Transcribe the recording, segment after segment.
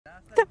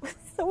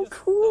so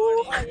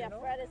cool.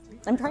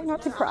 I'm trying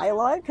not to cry a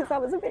lot because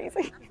that was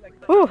amazing.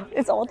 Ooh,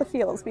 it's all the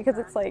feels because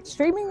it's like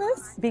streaming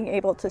this, being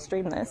able to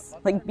stream this,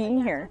 like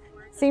being here,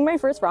 seeing my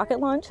first rocket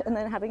launch and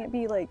then having it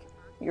be like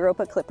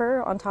Europa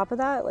Clipper on top of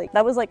that. Like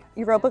that was like,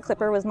 Europa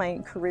Clipper was my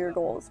career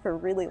goals for a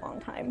really long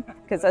time.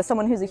 Because as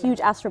someone who's a huge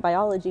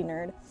astrobiology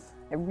nerd,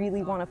 I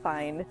really want to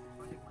find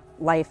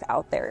life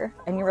out there.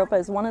 And Europa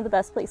is one of the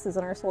best places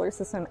in our solar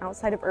system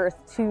outside of Earth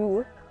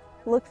to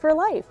look for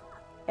life.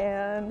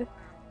 And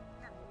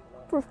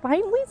we're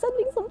finally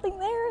sending something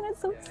there and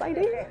it's so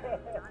exciting.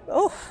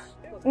 Oh,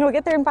 and we'll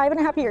get there in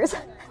 5.5 years.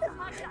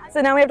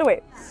 So now we have to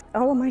wait.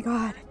 Oh my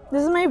God.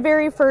 This is my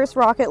very first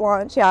rocket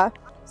launch, yeah.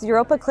 It's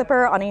Europa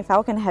Clipper on a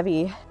Falcon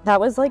Heavy. That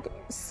was like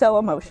so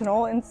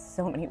emotional in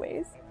so many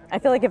ways. I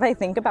feel like if I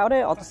think about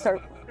it, I'll just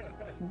start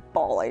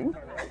bawling.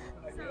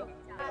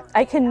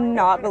 I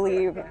cannot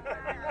believe,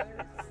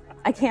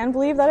 I can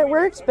believe that it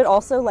worked, but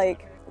also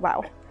like,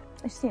 wow.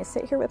 I just need to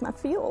sit here with my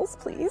feels,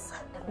 please.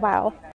 Wow.